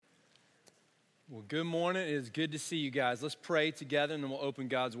Well, good morning. It is good to see you guys. Let's pray together and then we'll open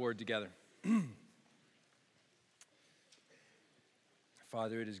God's word together.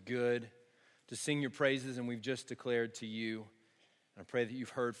 Father, it is good to sing your praises, and we've just declared to you. And I pray that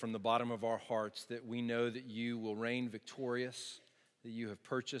you've heard from the bottom of our hearts that we know that you will reign victorious, that you have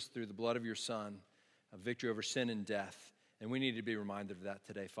purchased through the blood of your Son a victory over sin and death. And we need to be reminded of that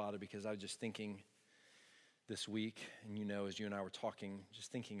today, Father, because I was just thinking this week, and you know, as you and I were talking,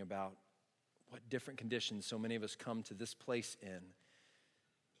 just thinking about what different conditions so many of us come to this place in.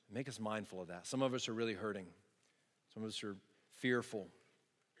 Make us mindful of that. Some of us are really hurting. Some of us are fearful.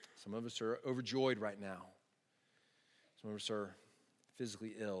 Some of us are overjoyed right now. Some of us are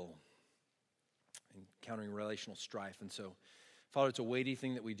physically ill, encountering relational strife. And so, Father, it's a weighty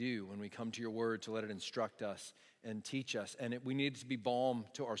thing that we do when we come to your word to let it instruct us and teach us. And we need it to be balm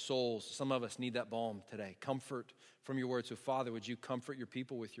to our souls. Some of us need that balm today. Comfort from your word. So, Father, would you comfort your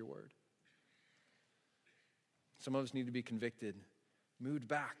people with your word? Some of us need to be convicted, moved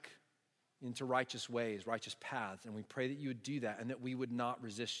back into righteous ways, righteous paths. And we pray that you would do that and that we would not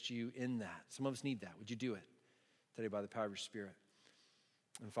resist you in that. Some of us need that. Would you do it today by the power of your Spirit?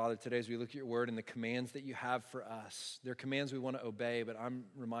 And Father, today as we look at your word and the commands that you have for us, they're commands we want to obey, but I'm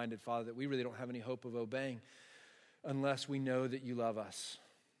reminded, Father, that we really don't have any hope of obeying unless we know that you love us.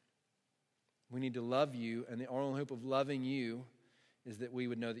 We need to love you, and the only hope of loving you is that we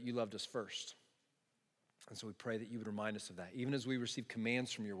would know that you loved us first. And so we pray that you would remind us of that. Even as we receive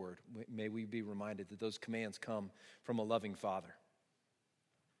commands from your word, may we be reminded that those commands come from a loving Father.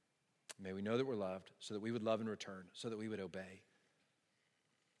 May we know that we're loved so that we would love in return, so that we would obey,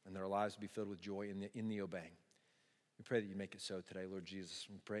 and that our lives would be filled with joy in the obeying. We pray that you make it so today, Lord Jesus.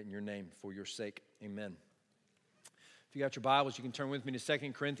 We pray it in your name for your sake. Amen. If you got your Bibles, you can turn with me to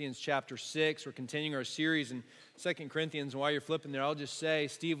 2 Corinthians chapter 6. We're continuing our series in 2 Corinthians. And while you're flipping there, I'll just say,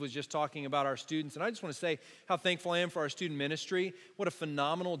 Steve was just talking about our students. And I just want to say how thankful I am for our student ministry. What a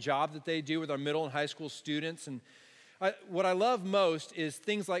phenomenal job that they do with our middle and high school students. And what I love most is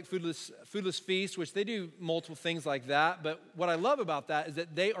things like Foodless Feast, which they do multiple things like that. But what I love about that is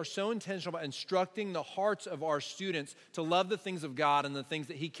that they are so intentional about instructing the hearts of our students to love the things of God and the things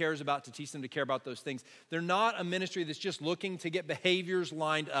that he cares about, to teach them to care about those things. They're not a ministry that's just looking to get behaviors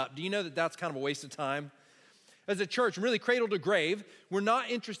lined up. Do you know that that's kind of a waste of time? As a church, really cradle to grave, we're not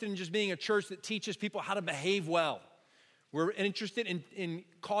interested in just being a church that teaches people how to behave well. We're interested in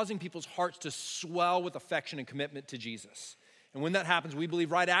causing people's hearts to swell with affection and commitment to Jesus. And when that happens, we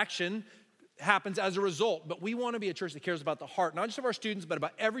believe right action happens as a result. But we want to be a church that cares about the heart, not just of our students, but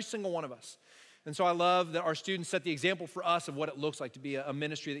about every single one of us. And so I love that our students set the example for us of what it looks like to be a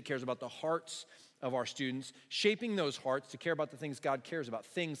ministry that cares about the hearts of our students, shaping those hearts to care about the things God cares about,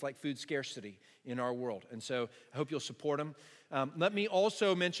 things like food scarcity in our world. And so I hope you'll support them. Let me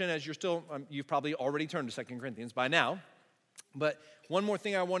also mention, as you've probably already turned to 2 Corinthians by now, but one more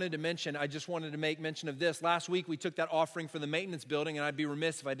thing I wanted to mention, I just wanted to make mention of this. Last week, we took that offering for the maintenance building, and I'd be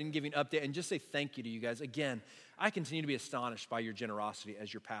remiss if I didn't give you an update and just say thank you to you guys. Again, I continue to be astonished by your generosity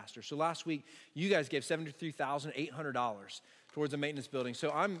as your pastor. So last week, you guys gave $73,800 towards the maintenance building.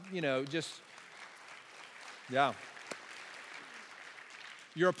 So I'm, yeah.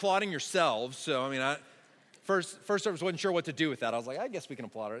 You're applauding yourselves. So, first I wasn't sure what to do with that. I was like, I guess we can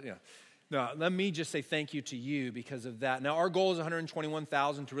applaud it, No, let me just say thank you to you because of that. Now, our goal is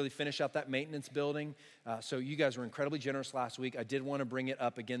 $121,000 to really finish out that maintenance building. So you guys were incredibly generous last week. I did want to bring it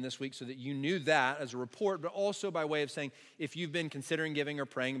up again this week so that you knew that as a report, but also by way of saying if you've been considering giving or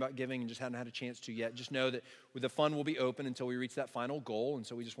praying about giving and just haven't had a chance to yet, just know that the fund will be open until we reach that final goal. And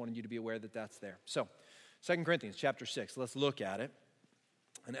so we just wanted you to be aware that that's there. So 2 Corinthians chapter 6, let's look at it.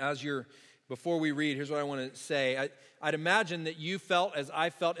 And before we read, here's what I want to say. I'd imagine that you felt, as I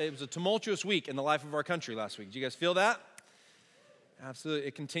felt, it was a tumultuous week in the life of our country last week. Did you guys feel that? Absolutely.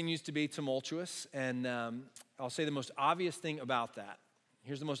 It continues to be tumultuous. And I'll say the most obvious thing about that.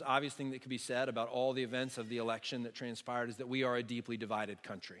 Here's the most obvious thing that could be said about all the events of the election that transpired is that we are a deeply divided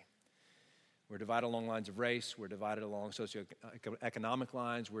country. We're divided along lines of race. We're divided along socioeconomic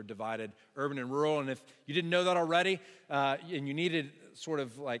lines. We're divided urban and rural. And if you didn't know that already and you needed sort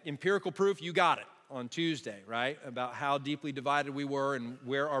of like empirical proof, you got it on Tuesday, right? About how deeply divided we were and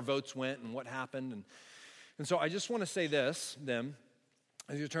where our votes went and what happened. And so I just want to say this then.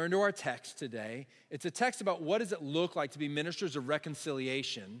 As you turn to our text today, it's a text about what does it look like to be ministers of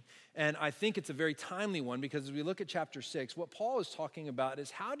reconciliation. And I think it's a very timely one because as we look at chapter 6, what Paul is talking about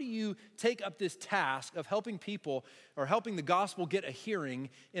is how do you take up this task of helping people or helping the gospel get a hearing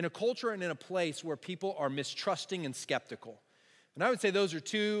in a culture and in a place where people are mistrusting and skeptical. And I would say those are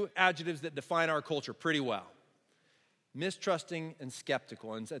two adjectives that define our culture pretty well. mistrusting and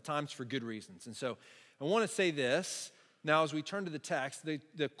skeptical, and at times for good reasons. And so I want to say this. Now, as we turn to the text,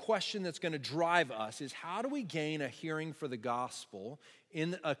 the question that's going to drive us is, how do we gain a hearing for the gospel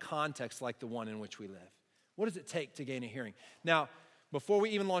in a context like the one in which we live? What does it take to gain a hearing? Now, before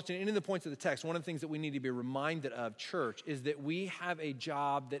we even launch into any of the points of the text, one of the things that we need to be reminded of, church, is that we have a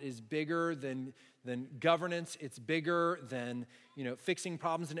job that is bigger than governance. It's bigger than, fixing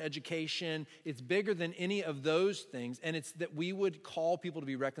problems in education. It's bigger than any of those things, and it's that we would call people to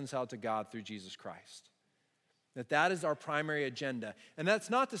be reconciled to God through Jesus Christ. That is our primary agenda. And that's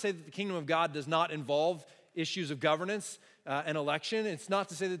not to say that the kingdom of God does not involve issues of governance and election. It's not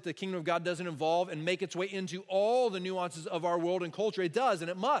to say that the kingdom of God doesn't involve and make its way into all the nuances of our world and culture. It does, and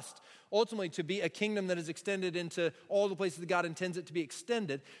it must, ultimately, to be a kingdom that is extended into all the places that God intends it to be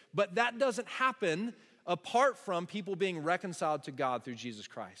extended. But that doesn't happen apart from people being reconciled to God through Jesus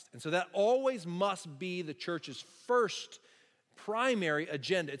Christ. And so that always must be the church's first primary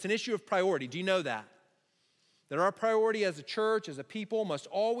agenda. It's an issue of priority. Do you know that? That our priority as a church, as a people, must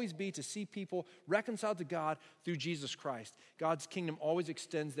always be to see people reconciled to God through Jesus Christ. God's kingdom always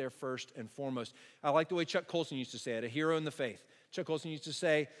extends there first and foremost. I like the way Chuck Colson used to say it, a hero in the faith. Chuck Colson used to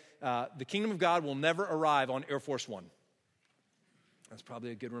say, the kingdom of God will never arrive on Air Force One. That's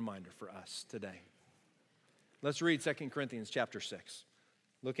probably a good reminder for us today. Let's read 2 Corinthians chapter 6,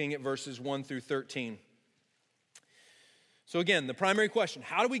 looking at verses 1 through 13. So again, the primary question,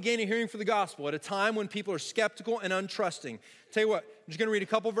 how do we gain a hearing for the gospel at a time when people are skeptical and untrusting? Tell you what, I'm just going to read a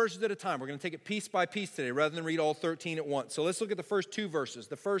couple verses at a time. We're going to take it piece by piece today rather than read all 13 at once. So let's look at the first two verses.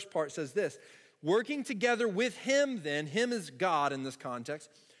 The first part says this, working together with him then, him is God in this context,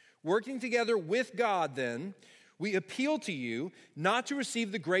 working together with God then, we appeal to you not to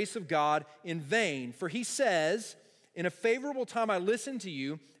receive the grace of God in vain. For he says, in a favorable time I listened to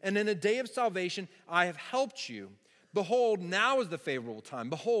you, and in a day of salvation I have helped you. Behold, now is the favorable time.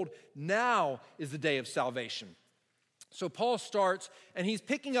 Behold, now is the day of salvation. So Paul starts, and he's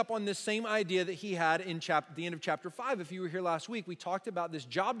picking up on this same idea that he had in the end of chapter 5. If you were here last week, we talked about this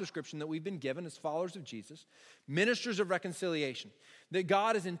job description that we've been given as followers of Jesus, ministers of reconciliation, that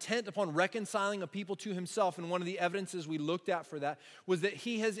God is intent upon reconciling a people to himself. And one of the evidences we looked at for that was that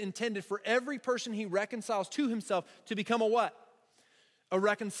he has intended for every person he reconciles to himself to become a what? A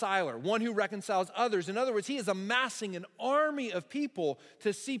reconciler, one who reconciles others. In other words, he is amassing an army of people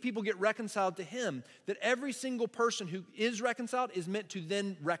to see people get reconciled to him. That every single person who is reconciled is meant to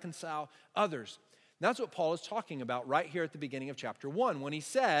then reconcile others. And that's what Paul is talking about right here at the beginning of chapter 1 when he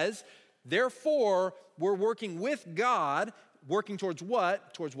says, therefore, we're working with God, working towards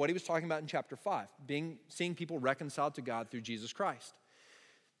what? Towards what he was talking about in chapter 5, seeing people reconciled to God through Jesus Christ.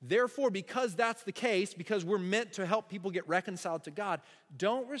 Therefore, because that's the case, because we're meant to help people get reconciled to God,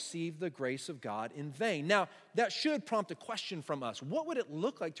 don't receive the grace of God in vain. Now, that should prompt a question from us. What would it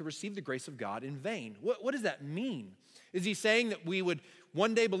look like to receive the grace of God in vain? What does that mean? Is he saying that we would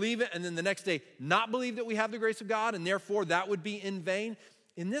one day believe it and then the next day not believe that we have the grace of God and therefore that would be in vain?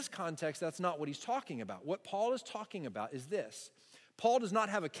 In this context, that's not what he's talking about. What Paul is talking about is this. Paul does not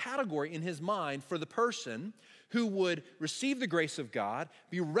have a category in his mind for the person who would receive the grace of God,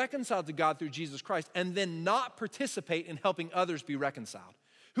 be reconciled to God through Jesus Christ, and then not participate in helping others be reconciled.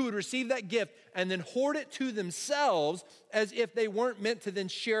 Who would receive that gift and then hoard it to themselves as if they weren't meant to then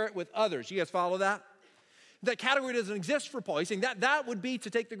share it with others. You guys follow that? That category doesn't exist for Paul. He's saying that would be to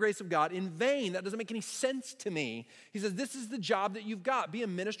take the grace of God in vain. That doesn't make any sense to me. He says, this is the job that you've got. Be a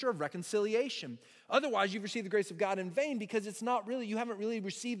minister of reconciliation. Otherwise, you've received the grace of God in vain because you haven't really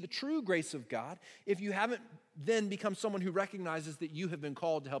received the true grace of God if you haven't then become someone who recognizes that you have been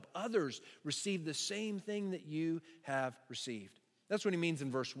called to help others receive the same thing that you have received. That's what he means in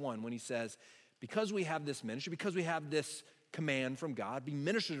verse 1 when he says, because we have this ministry, because we have this command from God, be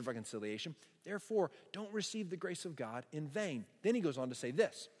ministers of reconciliation, therefore don't receive the grace of God in vain. Then he goes on to say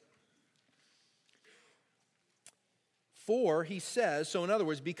this. For he says, so in other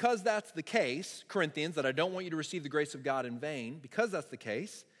words, because that's the case, Corinthians, that I don't want you to receive the grace of God in vain, because that's the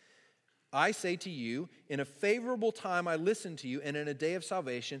case, I say to you, in a favorable time I listened to you, and in a day of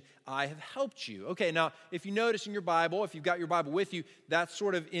salvation I have helped you. Okay, now, if you notice in your Bible, if you've got your Bible with you, that's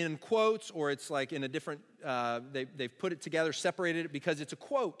sort of in quotes, or it's like in a different, they've put it together, separated it, because it's a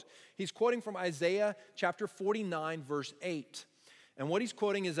quote. He's quoting from Isaiah chapter 49, verse 8. And what he's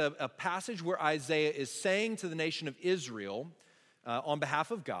quoting is a passage where Isaiah is saying to the nation of Israel, on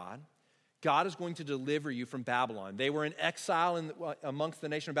behalf of God, God is going to deliver you from Babylon. They were in exile amongst the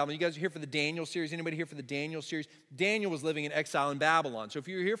nation of Babylon. You guys are here for the Daniel series? Anybody here for the Daniel series? Daniel was living in exile in Babylon. So if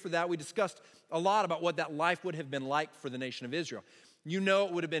you're here for that, we discussed a lot about what that life would have been like for the nation of Israel. You know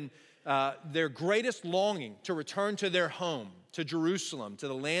it would have been their greatest longing to return to their home, to Jerusalem, to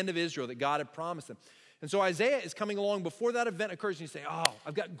the land of Israel that God had promised them. And so Isaiah is coming along before that event occurs, and you say, oh,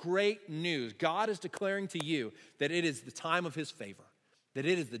 I've got great news. God is declaring to you that it is the time of his favor, that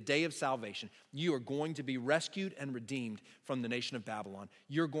it is the day of salvation. You are going to be rescued and redeemed from the nation of Babylon.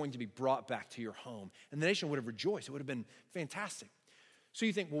 You're going to be brought back to your home. And the nation would have rejoiced. It would have been fantastic. So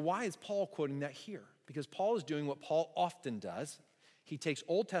you think, well, why is Paul quoting that here? Because Paul is doing what Paul often does. He takes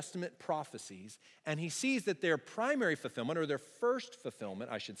Old Testament prophecies, and he sees that their primary fulfillment, or their first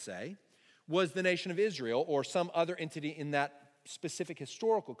fulfillment, I should say, was the nation of Israel or some other entity in that specific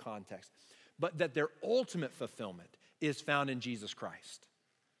historical context, but that their ultimate fulfillment is found in Jesus Christ.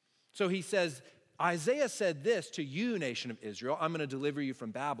 So he says, Isaiah said this to you, nation of Israel, I'm going to deliver you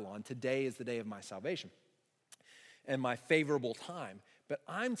from Babylon. Today is the day of my salvation and my favorable time. But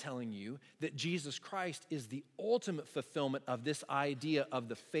I'm telling you that Jesus Christ is the ultimate fulfillment of this idea of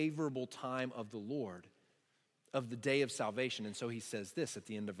the favorable time of the Lord, of the day of salvation. And so he says this at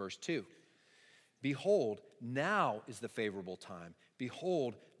the end of verse 2. Behold, now is the favorable time.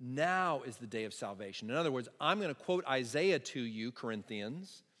 Behold, now is the day of salvation. In other words, I'm going to quote Isaiah to you,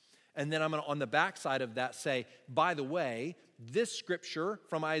 Corinthians, and then I'm going to, on the backside of that, say, by the way, this scripture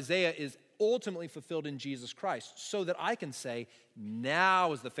from Isaiah is ultimately fulfilled in Jesus Christ, so that I can say,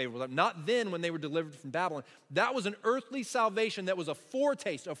 now is the favorable time. Not then when they were delivered from Babylon. That was an earthly salvation that was a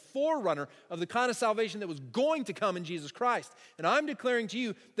foretaste, a forerunner of the kind of salvation that was going to come in Jesus Christ. And I'm declaring to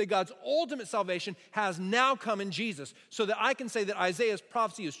you that God's ultimate salvation has now come in Jesus, so that I can say that Isaiah's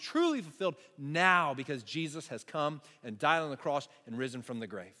prophecy is truly fulfilled now because Jesus has come and died on the cross and risen from the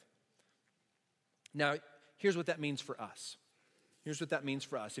grave. Now, here's what that means for us. Here's what that means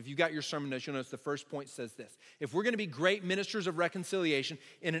for us. If you got your sermon notes, you'll notice the first point says this. If we're going to be great ministers of reconciliation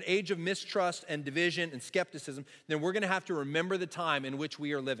in an age of mistrust and division and skepticism, then we're going to have to remember the time in which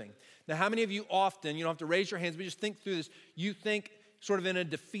we are living. Now, how many of you often, you don't have to raise your hands, but just think through this, you think sort of in a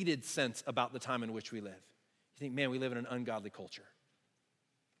defeated sense about the time in which we live? You think, man, we live in an ungodly culture.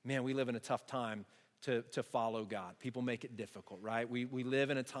 Man, we live in a tough time to follow God. People make it difficult, right? We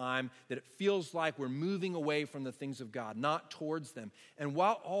live in a time that it feels like we're moving away from the things of God, not towards them. And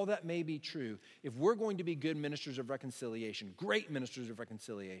while all that may be true, if we're going to be good ministers of reconciliation, great ministers of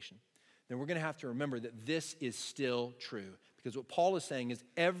reconciliation, then we're going to have to remember that this is still true. Because what Paul is saying is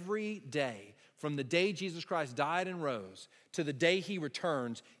every day, from the day Jesus Christ died and rose to the day he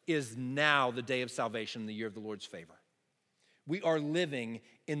returns, is now the day of salvation, the year of the Lord's favor. We are living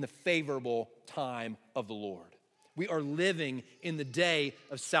in the favorable time of the Lord. We are living in the day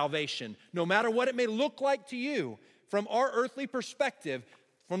of salvation. No matter what it may look like to you, from our earthly perspective,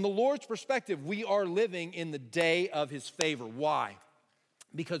 from the Lord's perspective, we are living in the day of his favor. Why?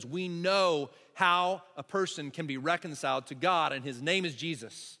 Because we know how a person can be reconciled to God, and his name is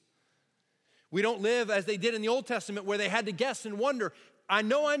Jesus. We don't live as they did in the Old Testament, where they had to guess and wonder, I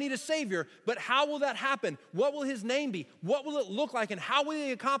know I need a Savior, but how will that happen? What will his name be? What will it look like? And how will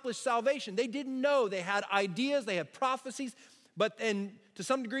he accomplish salvation? They didn't know. They had ideas, they had prophecies, but then to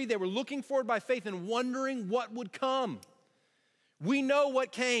some degree they were looking forward by faith and wondering what would come. We know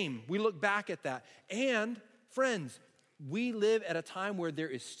what came. We look back at that. And friends, we live at a time where there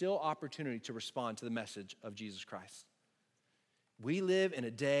is still opportunity to respond to the message of Jesus Christ. We live in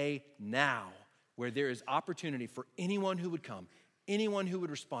a day now where there is opportunity for anyone who would come, anyone who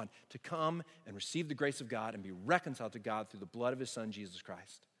would respond, to come and receive the grace of God and be reconciled to God through the blood of his Son, Jesus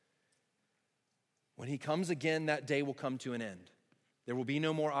Christ. When he comes again, that day will come to an end. There will be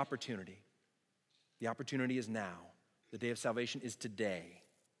no more opportunity. The opportunity is now. The day of salvation is today.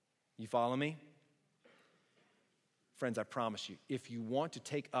 You follow me? Friends, I promise you, if you want to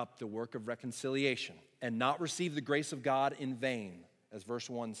take up the work of reconciliation and not receive the grace of God in vain, as verse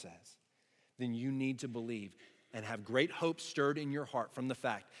 1 says, then you need to believe and have great hope stirred in your heart from the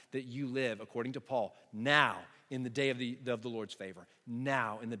fact that you live, according to Paul, now in the day of the Lord's favor,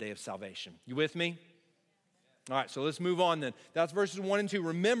 now in the day of salvation. You with me? All right, so let's move on then. That's verses 1 and 2.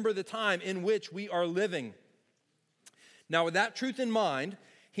 Remember the time in which we are living. Now, with that truth in mind,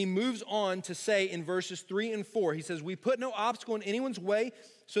 he moves on to say in verses 3 and 4, he says, we put no obstacle in anyone's way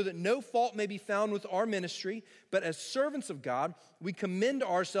so that no fault may be found with our ministry, but as servants of God, we commend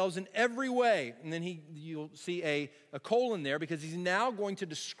ourselves in every way. And then you'll see a colon there, because he's now going to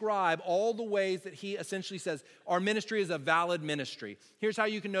describe all the ways that he essentially says our ministry is a valid ministry. Here's how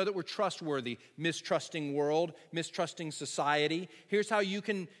you can know that we're trustworthy. Mistrusting world, mistrusting society. Here's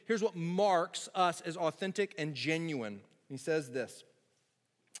what marks us as authentic and genuine. He says this.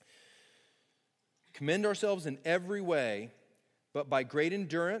 Commend ourselves in every way, but by great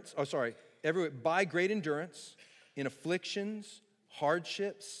endurance, by great endurance, in afflictions,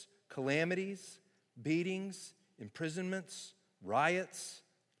 hardships, calamities, beatings, imprisonments, riots,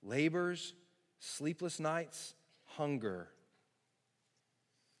 labors, sleepless nights, hunger.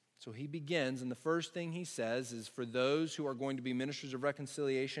 So he begins, and the first thing he says is for those who are going to be ministers of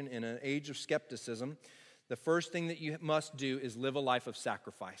reconciliation in an age of skepticism, the first thing that you must do is live a life of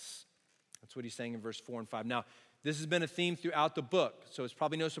sacrifice. That's what he's saying in verse 4 and 5. Now, this has been a theme throughout the book, so it's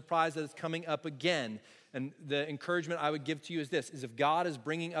probably no surprise that it's coming up again. And the encouragement I would give to you is this, is if God is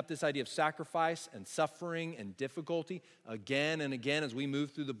bringing up this idea of sacrifice and suffering and difficulty again and again as we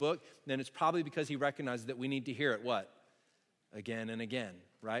move through the book, then it's probably because he recognizes that we need to hear it, what? Again and again,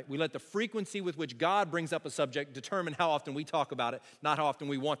 right? We let the frequency with which God brings up a subject determine how often we talk about it, not how often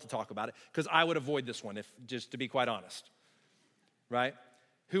we want to talk about it, because I would avoid this one, if just to be quite honest, right?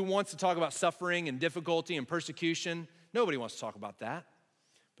 Who wants to talk about suffering and difficulty and persecution? Nobody wants to talk about that.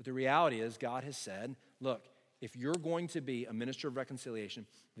 But the reality is God has said, look, if you're going to be a minister of reconciliation,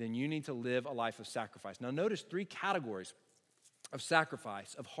 then you need to live a life of sacrifice. Now notice 3 categories of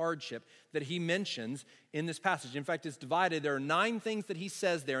sacrifice, of hardship that he mentions in this passage. In fact, it's divided. There are 9 things that he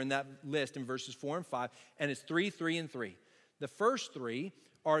says there in that list in verses 4 and 5, and it's 3, 3, and 3. The first 3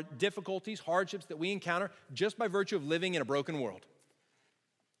 are difficulties, hardships that we encounter just by virtue of living in a broken world.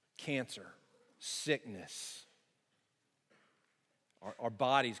 Cancer, sickness, our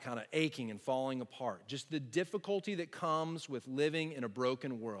bodies kind of aching and falling apart. Just the difficulty that comes with living in a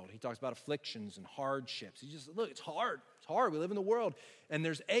broken world. He talks about afflictions and hardships. He just, look, it's hard. It's hard. We live in the world, and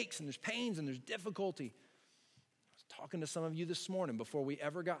there's aches, and there's pains, and there's difficulty. I was talking to some of you this morning before we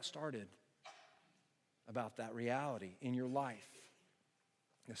ever got started about that reality in your life.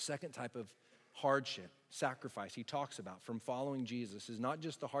 The second type of hardship, sacrifice he talks about from following Jesus is not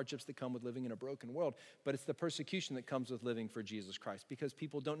just the hardships that come with living in a broken world, but it's the persecution that comes with living for Jesus Christ, because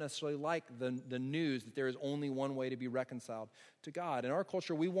people don't necessarily like the news that there is only one way to be reconciled to God. In our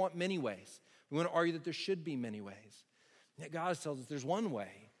culture, we want many ways. We want to argue that there should be many ways. Yet God tells us there's one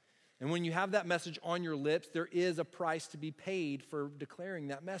way. And when you have that message on your lips, there is a price to be paid for declaring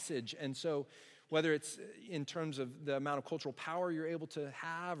that message. And so whether it's in terms of the amount of cultural power you're able to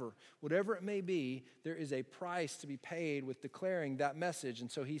have or whatever it may be, there is a price to be paid with declaring that message.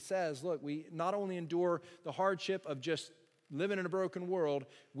 And so he says, look, we not only endure the hardship of just living in a broken world,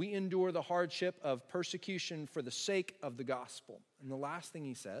 we endure the hardship of persecution for the sake of the gospel. And the last thing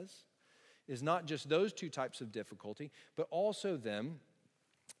he says is not just those 2 types of difficulty, but also them,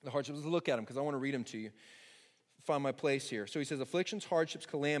 the hardships. Let's look at them because I want to read them to you. Find my place here. So he says afflictions, hardships,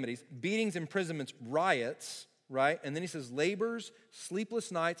 calamities, beatings, imprisonments, riots, right? And then he says labors,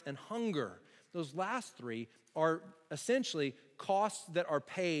 sleepless nights, and hunger. Those last 3 are essentially costs that are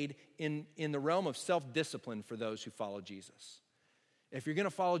paid in the realm of self-discipline for those who follow Jesus. If you're going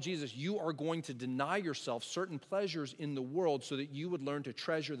to follow Jesus, you are going to deny yourself certain pleasures in the world so that you would learn to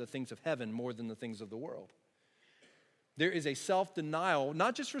treasure the things of heaven more than the things of the world. There is a self-denial,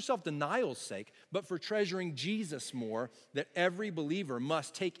 not just for self-denial's sake, but for treasuring Jesus more, that every believer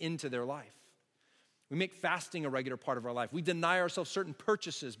must take into their life. We make fasting a regular part of our life. We deny ourselves certain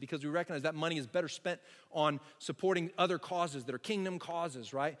purchases because we recognize that money is better spent on supporting other causes that are kingdom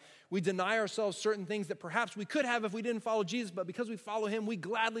causes, right? We deny ourselves certain things that perhaps we could have if we didn't follow Jesus, but because we follow him, we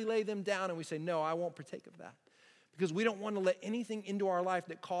gladly lay them down and we say, no, I won't partake of that. Because we don't want to let anything into our life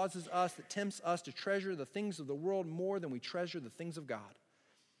that causes us, that tempts us to treasure the things of the world more than we treasure the things of God.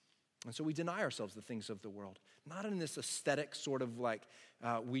 And so we deny ourselves the things of the world. Not in this aesthetic sort of like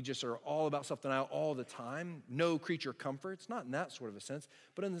we just are all about self-denial all the time, no creature comforts, not in that sort of a sense,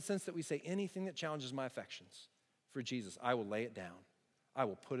 but in the sense that we say anything that challenges my affections for Jesus, I will lay it down. I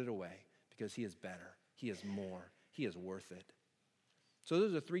will put it away because he is better, he is more, he is worth it. So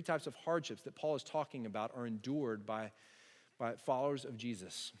those are 3 types of hardships that Paul is talking about are endured by followers of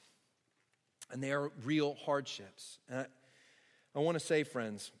Jesus. And they are real hardships. And I want to say,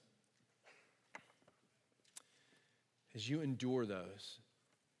 friends, as you endure those,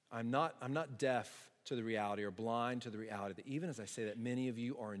 I'm not deaf to the reality or blind to the reality that even as I say that, many of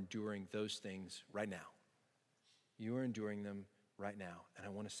you are enduring those things right now. You are enduring them right now. And I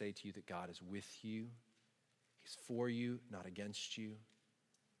want to say to you that God is with you. He's for you, not against you.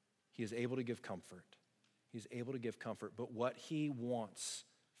 He is able to give comfort. He's able to give comfort. But what he wants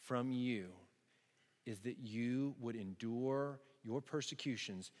from you is that you would endure your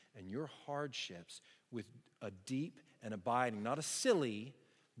persecutions and your hardships with a deep and abiding, not a silly,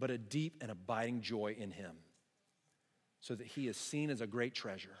 but a deep and abiding joy in him, so that he is seen as a great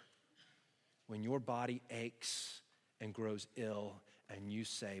treasure. When your body aches and grows ill and you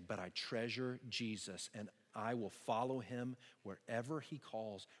say, but I treasure Jesus and I will follow him wherever he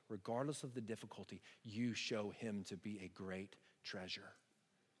calls, regardless of the difficulty, you show him to be a great treasure.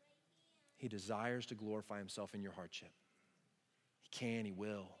 He desires to glorify himself in your hardship. He can, he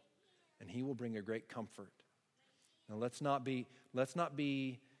will, and he will bring a great comfort. Now let's not be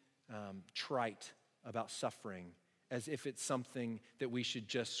trite about suffering as if it's something that we should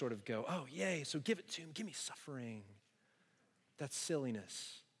just sort of go, oh, yay, so give it to him, give me suffering. That's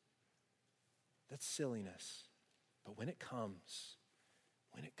silliness. That's silliness. But when it comes,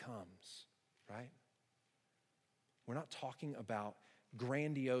 right? We're not talking about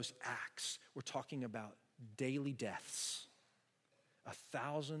grandiose acts. We're talking about daily deaths.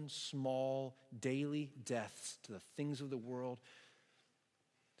 1,000 small daily deaths to the things of the world,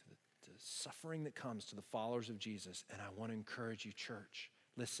 to the suffering that comes to the followers of Jesus. And I want to encourage you, church,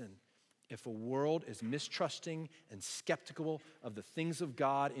 listen, if a world is mistrusting and skeptical of the things of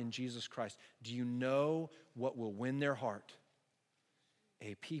God in Jesus Christ, do you know what will win their heart?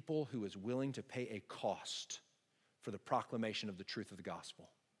 A people who is willing to pay a cost for the proclamation of the truth of the gospel.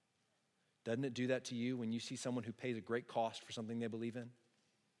 Doesn't it do that to you when you see someone who pays a great cost for something they believe in?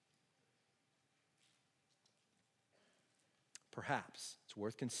 Perhaps it's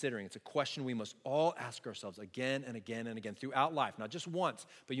worth considering. It's a question we must all ask ourselves again and again and again throughout life, not just once,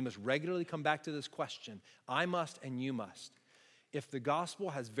 but you must regularly come back to this question. I must and you must. If the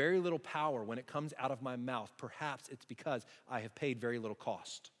gospel has very little power when it comes out of my mouth, perhaps it's because I have paid very little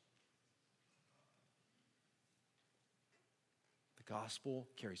cost. The gospel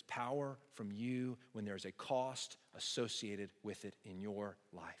carries power from you when there's a cost associated with it in your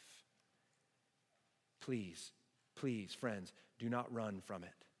life. Please, friends, do not run from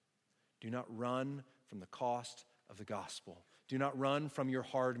it. Do not run from the cost of the gospel. Do not run from your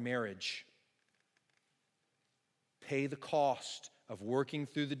hard marriage. Pay the cost of working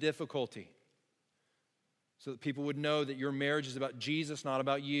through the difficulty so that people would know that your marriage is about Jesus, not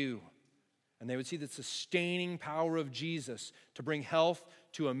about you. And they would see the sustaining power of Jesus to bring health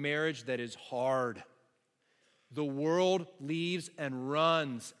to a marriage that is hard. The world leaves and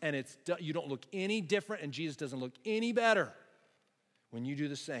runs, and you don't look any different, and Jesus doesn't look any better when you do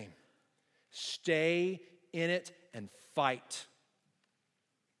the same. Stay in it and fight.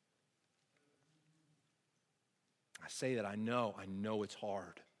 I say that I know it's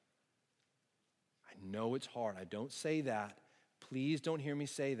hard. I know it's hard. I don't say that. Please don't hear me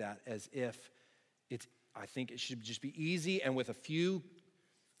say that as if I think it should just be easy and with a few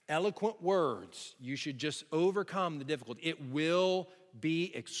eloquent words, you should just overcome the difficulty. It will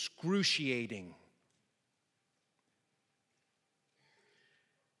be excruciating.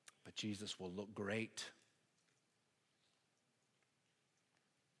 But Jesus will look great.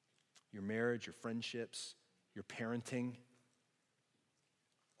 Your marriage, your friendships, your parenting,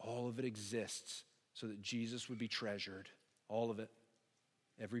 all of it exists so that Jesus would be treasured. All of it,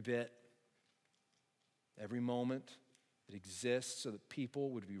 every bit, every moment. It exists so that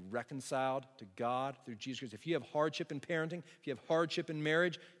people would be reconciled to God through Jesus Christ. If you have hardship in parenting, if you have hardship in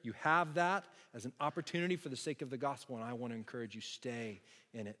marriage, you have that as an opportunity for the sake of the gospel, and I want to encourage you, stay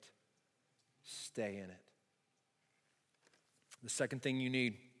in it. Stay in it. The second thing you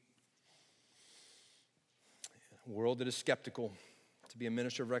need, a world that is skeptical, to be a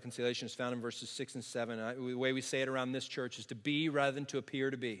minister of reconciliation is found in verses 6 and 7. The way we say it around this church is to be rather than to appear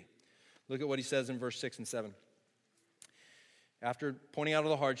to be. Look at what he says in verse 6 and 7. After pointing out all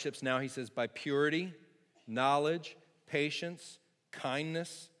the hardships, now he says, by purity, knowledge, patience,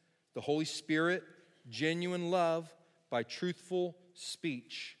 kindness, the Holy Spirit, genuine love, by truthful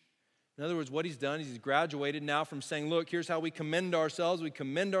speech. In other words, what he's done is he's graduated now from saying, look, here's how we commend ourselves. We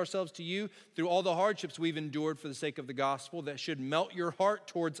commend ourselves to you through all the hardships we've endured for the sake of the gospel that should melt your heart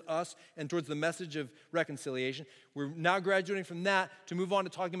towards us and towards the message of reconciliation. We're now graduating from that to move on to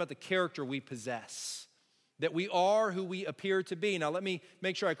talking about the character we possess, that we are who we appear to be. Now, let me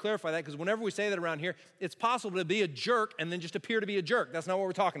make sure I clarify that, because whenever we say that around here, it's possible to be a jerk and then just appear to be a jerk. That's not what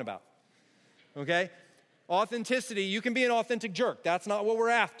we're talking about, okay? Authenticity, you can be an authentic jerk. That's not what we're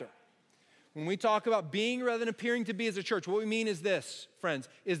after. When we talk about being rather than appearing to be as a church, what we mean is this, friends,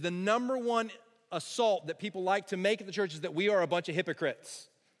 is the number one assault that people like to make at the church is that we are a bunch of hypocrites,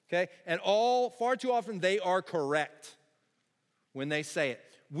 okay? And far too often, they are correct when they say it.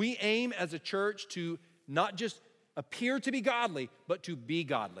 We aim as a church to not just appear to be godly, but to be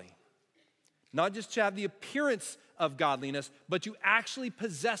godly. Not just to have the appearance of godliness, but to actually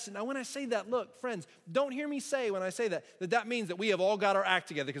possess it. Now, when I say that, look, friends, don't hear me say when I say that means that we have all got our act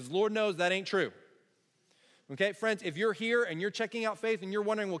together, because Lord knows that ain't true. Okay, friends, if you're here and you're checking out faith and you're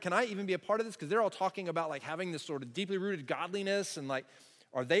wondering, well, can I even be a part of this? Because they're all talking about like having this sort of deeply rooted godliness and like,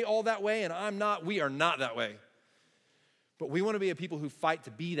 are they all that way and I'm not? We are not that way. But we want to be a people who fight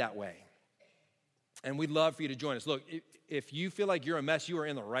to be that way. And we'd love for you to join us. Look, if you feel like you're a mess, you are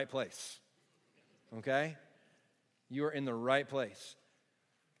in the right place. okay? You are in the right place.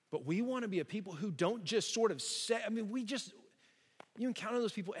 But we want to be a people who don't just sort of say, you encounter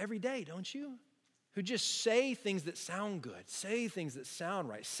those people every day, don't you? Who just say things that sound good, say things that sound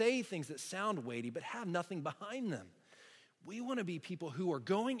right, say things that sound weighty, but have nothing behind them. We want to be people who are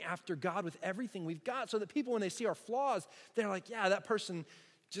going after God with everything we've got so that people, when they see our flaws, they're like, yeah, that person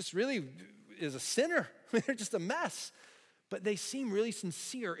just really is a sinner. They're just a mess. But they seem really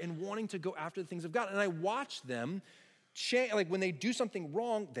sincere in wanting to go after the things of God. And I watch them change. Like when they do something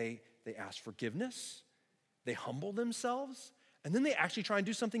wrong, they ask forgiveness, they humble themselves, and then they actually try and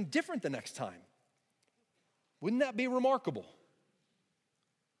do something different the next time. Wouldn't that be remarkable?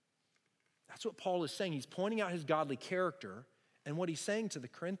 That's what Paul is saying. He's pointing out his godly character, and what he's saying to the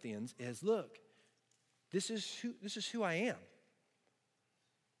Corinthians is, look, this is who I am.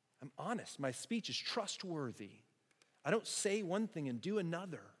 I'm honest. My speech is trustworthy. I don't say one thing and do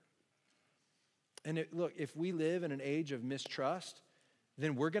another. And look, if we live in an age of mistrust,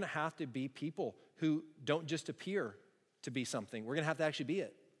 then we're going to have to be people who don't just appear to be something. We're going to have to actually be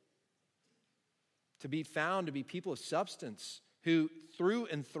it. To be found to be people of substance who through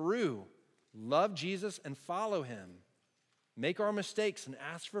and through love Jesus and follow him. Make our mistakes and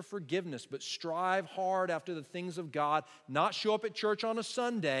ask for forgiveness, but strive hard after the things of God, not show up at church on a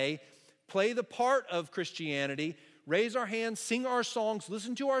Sunday, play the part of Christianity, raise our hands, sing our songs,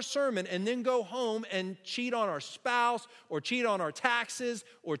 listen to our sermon, and then go home and cheat on our spouse or cheat on our taxes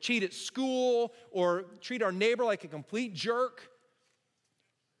or cheat at school or treat our neighbor like a complete jerk.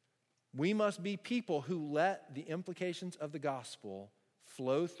 We must be people who let the implications of the gospel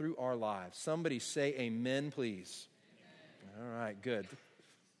flow through our lives. Somebody say amen, please. Amen. All right, good.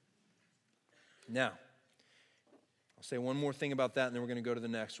 Now, I'll say one more thing about that, and then we're going to go to the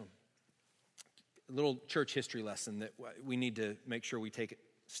next one. A little church history lesson that we need to make sure we take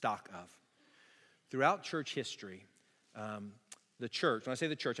stock of. Throughout church history, the church, when I say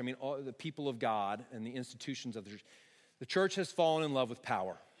the church, I mean all the people of God and the institutions of the church has fallen in love with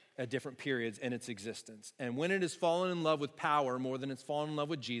power at different periods in its existence. And when it has fallen in love with power more than it's fallen in love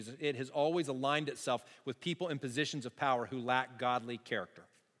with Jesus, it has always aligned itself with people in positions of power who lack godly character.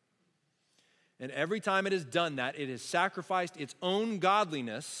 And every time it has done that, it has sacrificed its own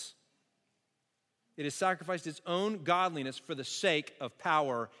godliness. It has sacrificed its own godliness for the sake of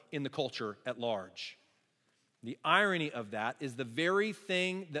power in the culture at large. The irony of that is the very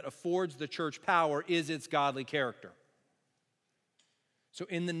thing that affords the church power is its godly character. So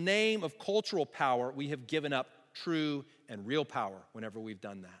in the name of cultural power, we have given up true and real power whenever we've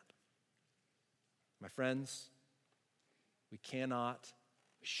done that. My friends, we cannot,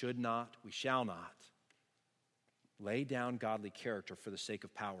 we should not, we shall not lay down godly character for the sake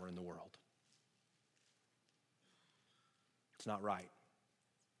of power in the world. It's not right.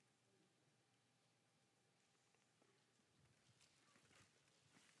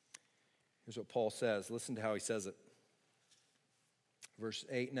 Here's what Paul says. Listen to how he says it. Verse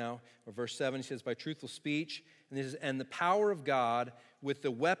 8 now, or verse 7, he says, by truthful speech, and the power of God with the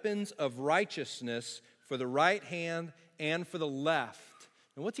weapons of righteousness for the right hand and for the left.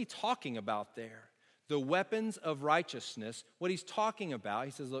 And what's he talking about there? The weapons of righteousness. What he's talking about,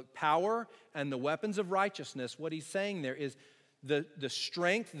 he says, look, power and the weapons of righteousness, what he's saying there is the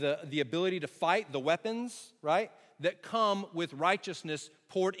strength, the ability to fight, the weapons, right, that come with righteousness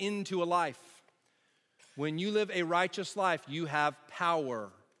poured into a life. When you live a righteous life, you have power.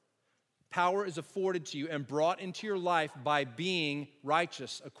 Power is afforded to you and brought into your life by being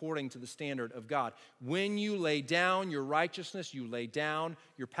righteous according to the standard of God. When you lay down your righteousness, you lay down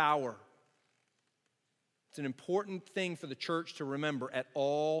your power. It's an important thing for the church to remember at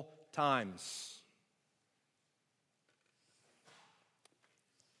all times.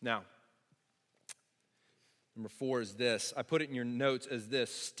 Now, number 4 is this. I put it in your notes as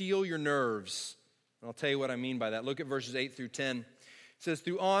this: steel your nerves. And I'll tell you what I mean by that. Look at verses 8 through 10. It says,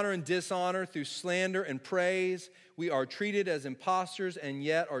 through honor and dishonor, through slander and praise, we are treated as impostors and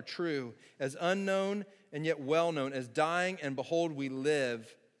yet are true, as unknown and yet well known, as dying and behold we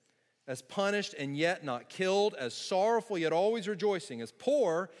live, as punished and yet not killed, as sorrowful yet always rejoicing, as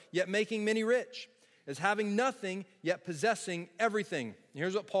poor yet making many rich, as having nothing yet possessing everything. And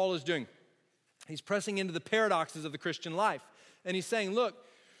here's what Paul is doing. He's pressing into the paradoxes of the Christian life. And he's saying, look,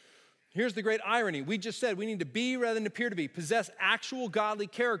 here's the great irony. We just said we need to be rather than appear to be, possess actual godly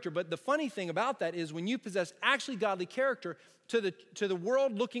character. But the funny thing about that is when you possess actually godly character, to the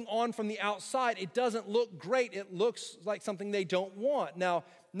world looking on from the outside, it doesn't look great. It looks like something they don't want. Now,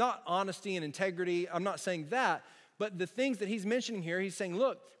 not honesty and integrity, I'm not saying that. But the things that he's mentioning here, he's saying,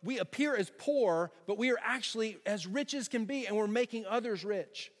 look, we appear as poor, but we are actually as rich as can be, and we're making others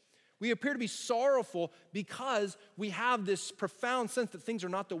rich. We appear to be sorrowful because we have this profound sense that things are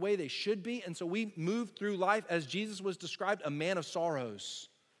not the way they should be, and so we move through life as Jesus was described, a man of sorrows.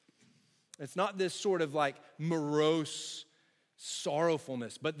 It's not this sort of like morose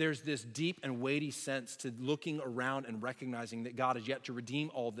sorrowfulness, but there's this deep and weighty sense to looking around and recognizing that God is yet to redeem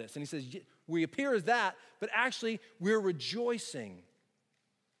all this. And he says, we appear as that, but actually we're rejoicing.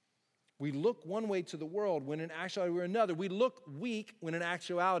 We look one way to the world when in actuality we're another. We look weak when in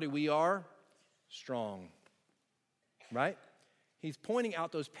actuality we are strong, right? He's pointing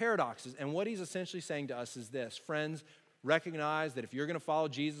out those paradoxes, and what he's essentially saying to us is this: friends, recognize that if you're going to follow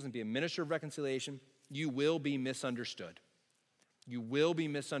Jesus and be a minister of reconciliation, you will be misunderstood. You will be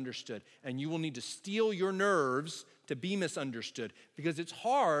misunderstood, and you will need to steel your nerves to be misunderstood, because it's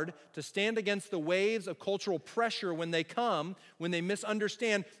hard to stand against the waves of cultural pressure when they come, when they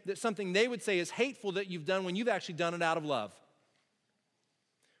misunderstand that something they would say is hateful that you've done when you've actually done it out of love.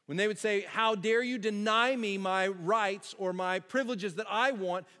 When they would say, how dare you deny me my rights or my privileges that I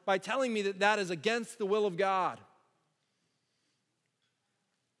want by telling me that that is against the will of God.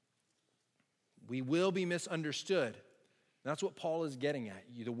 We will be misunderstood. That's what Paul is getting at.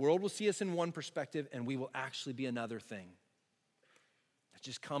 The world will see us in one perspective, and we will actually be another thing. That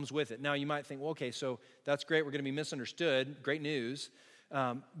just comes with it. Now, you might think, well, okay, so that's great. We're going to be misunderstood. Great news.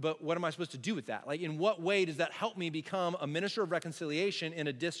 But what am I supposed to do with that? Like, in what way does that help me become a minister of reconciliation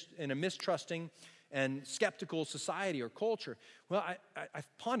in a mistrusting and skeptical society or culture? Well,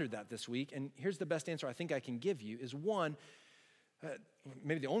 I've pondered that this week, and here's the best answer I think I can give you is one,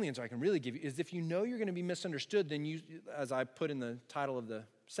 maybe the only answer I can really give you is if you know you're going to be misunderstood, then you, as I put in the title of the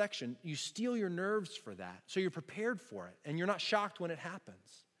section, you steel your nerves for that. So you're prepared for it and you're not shocked when it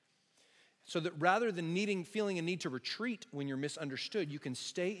happens. So that rather than feeling a need to retreat when you're misunderstood, you can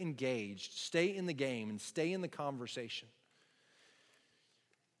stay engaged, stay in the game, and stay in the conversation.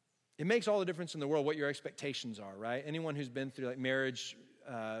 It makes all the difference in the world what your expectations are, right? Anyone who's been through like marriage,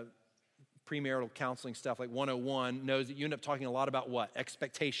 premarital counseling stuff like 101 knows that you end up talking a lot about what?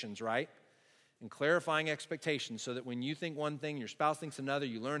 Expectations, right? And clarifying expectations so that when you think one thing and your spouse thinks another,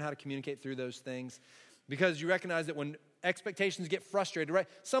 you learn how to communicate through those things. Because you recognize that when expectations get frustrated, right?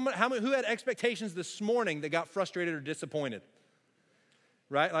 Who had expectations this morning that got frustrated or disappointed?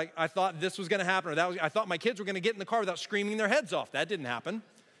 Right? Like, I thought this was going to happen, or I thought my kids were going to get in the car without screaming their heads off. That didn't happen.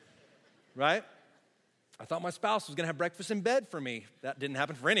 Right? I thought my spouse was going to have breakfast in bed for me. That didn't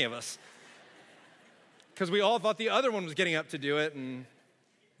happen for any of us. Because we all thought the other one was getting up to do it, and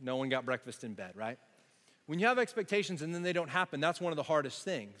no one got breakfast in bed, right? When you have expectations and then they don't happen, that's one of the hardest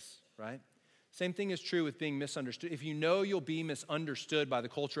things, right? Same thing is true with being misunderstood. If you know you'll be misunderstood by the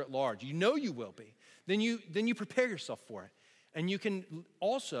culture at large, you know you will be, then you prepare yourself for it. And you can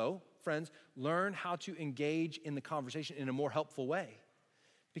also, friends, learn how to engage in the conversation in a more helpful way.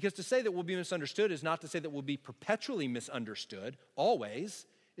 Because to say that we'll be misunderstood is not to say that we'll be perpetually misunderstood, always.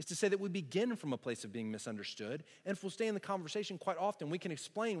 Is to say that we begin from a place of being misunderstood, and if we'll stay in the conversation quite often, we can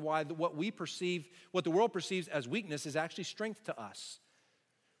explain why what the world perceives as weakness is actually strength to us,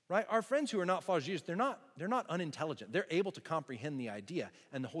 right? Our friends who are not followers of Jesus, they're not unintelligent. They're able to comprehend the idea,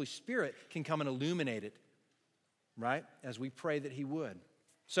 and the Holy Spirit can come and illuminate it, right? As we pray that He would.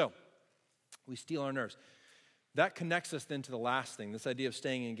 So, we steel our nerves. That connects us then to the last thing, this idea of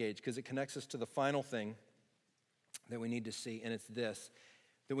staying engaged, because it connects us to the final thing that we need to see, and it's this: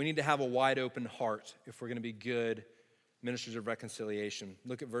 that we need to have a wide open heart if we're going to be good ministers of reconciliation.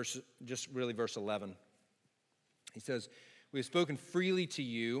 Look at verse 11. He says, we have spoken freely to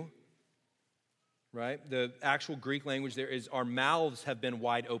you, right? The actual Greek language there is, our mouths have been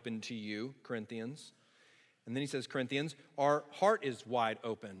wide open to you, Corinthians. And then he says, Corinthians, our heart is wide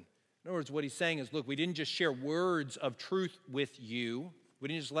open. In other words, what he's saying is, look, we didn't just share words of truth with you. We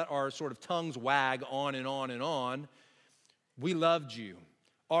didn't just let our sort of tongues wag on and on and on. We loved you.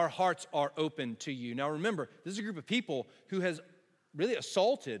 Our hearts are open to you. Now remember, this is a group of people who has really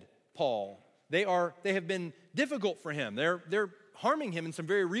assaulted Paul. They have been difficult for him. They're harming him in some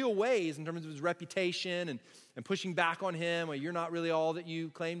very real ways in terms of his reputation and pushing back on him. Well, you're not really all that you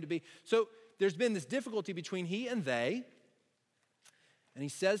claim to be. So there's been this difficulty between he and they. And he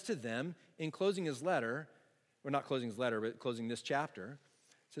says to them in closing his letter, or not closing his letter, but closing this chapter,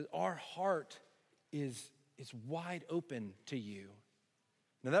 says, our heart is wide open to you.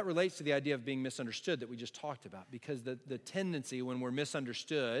 Now that relates to the idea of being misunderstood that we just talked about, because the tendency when we're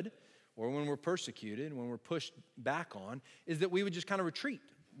misunderstood or when we're persecuted, when we're pushed back on, is that we would just kind of retreat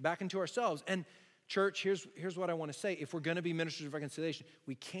back into ourselves. And church, here's what I want to say. If we're going to be ministers of reconciliation,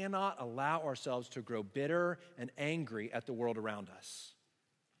 we cannot allow ourselves to grow bitter and angry at the world around us.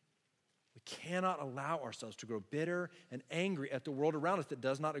 We We cannot allow ourselves to grow bitter and angry at the world around us that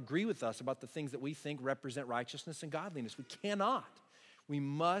does not agree with us about the things that we think represent righteousness and godliness. We cannot. We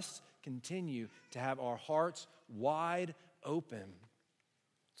must continue to have our hearts wide open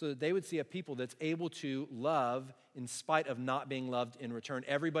so that they would see a people that's able to love in spite of not being loved in return.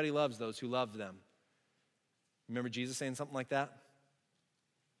 Everybody loves those who love them. Remember Jesus saying something like that?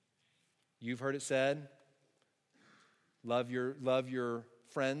 You've heard it said, love your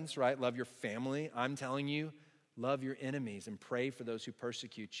friends, right? Love your family. I'm telling you, love your enemies and pray for those who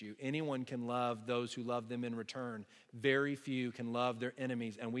persecute you. Anyone can love those who love them in return. Very few can love their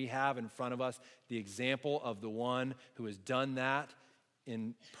enemies. And we have in front of us the example of the one who has done that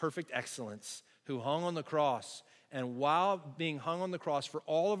in perfect excellence, who hung on the cross. And while being hung on the cross for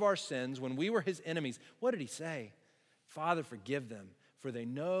all of our sins, when we were his enemies, what did he say? Father, forgive them, for they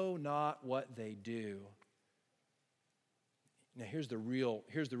know not what they do. Now, here's the real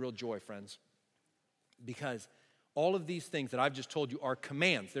joy, friends, because all of these things that I've just told you are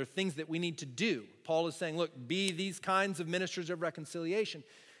commands. They're things that we need to do. Paul is saying, look, be these kinds of ministers of reconciliation.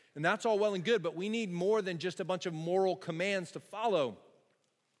 And that's all well and good, but we need more than just a bunch of moral commands to follow.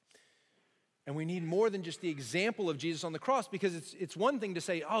 And we need more than just the example of Jesus on the cross, because it's one thing to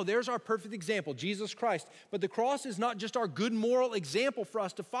say, oh, there's our perfect example, Jesus Christ. But the cross is not just our good moral example for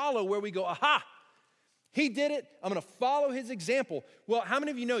us to follow where we go, aha, he did it, I'm going to follow his example. Well, how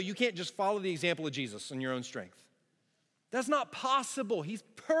many of you know you can't just follow the example of Jesus in your own strength? That's not possible. He's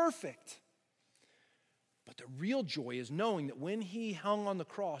perfect. But the real joy is knowing that when he hung on the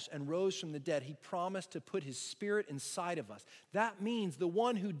cross and rose from the dead, he promised to put his Spirit inside of us. That means the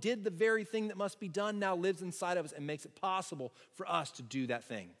one who did the very thing that must be done now lives inside of us and makes it possible for us to do that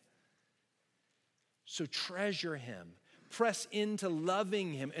thing. So treasure him. Press into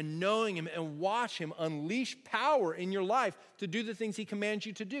loving him and knowing him and watch him unleash power in your life to do the things he commands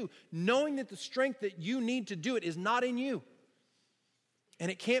you to do, knowing that the strength that you need to do it is not in you. And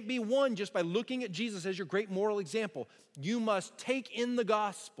it can't be won just by looking at Jesus as your great moral example. You must take in the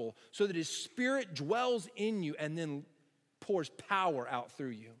gospel so that his Spirit dwells in you and then pours power out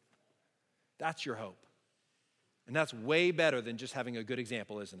through you. That's your hope. And that's way better than just having a good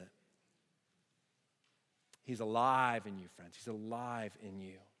example, isn't it? He's alive in you, friends. He's alive in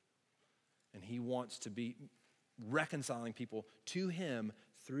you. And he wants to be reconciling people to him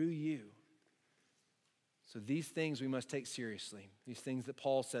through you. So these things we must take seriously. These things that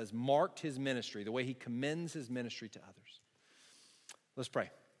Paul says marked his ministry, the way he commends his ministry to others. Let's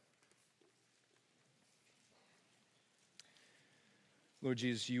pray. Lord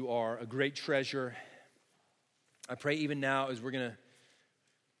Jesus, you are a great treasure. I pray even now as we're going to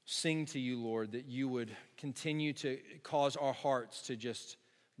sing to you, Lord, that you would continue to cause our hearts to just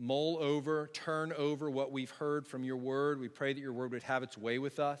mull over, turn over what we've heard from your word. We pray that your word would have its way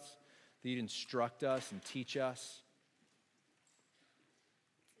with us, that you'd instruct us and teach us.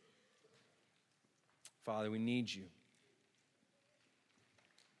 Father, we need you.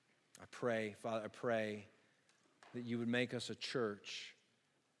 I pray, Father, that you would make us a church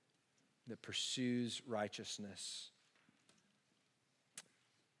that pursues righteousness,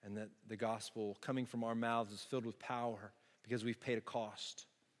 and that the gospel coming from our mouths is filled with power because we've paid a cost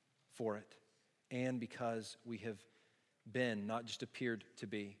for it, and because we have been, not just appeared to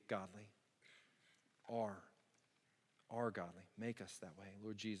be, godly, are godly. Make us that way.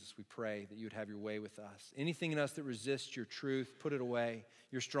 Lord Jesus, we pray that you would have your way with us. Anything in us that resists your truth, put it away.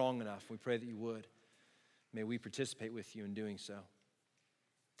 You're strong enough. We pray that you would. May we participate with you in doing so.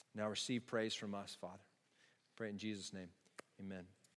 Now receive praise from us, Father. Pray in Jesus' name. Amen.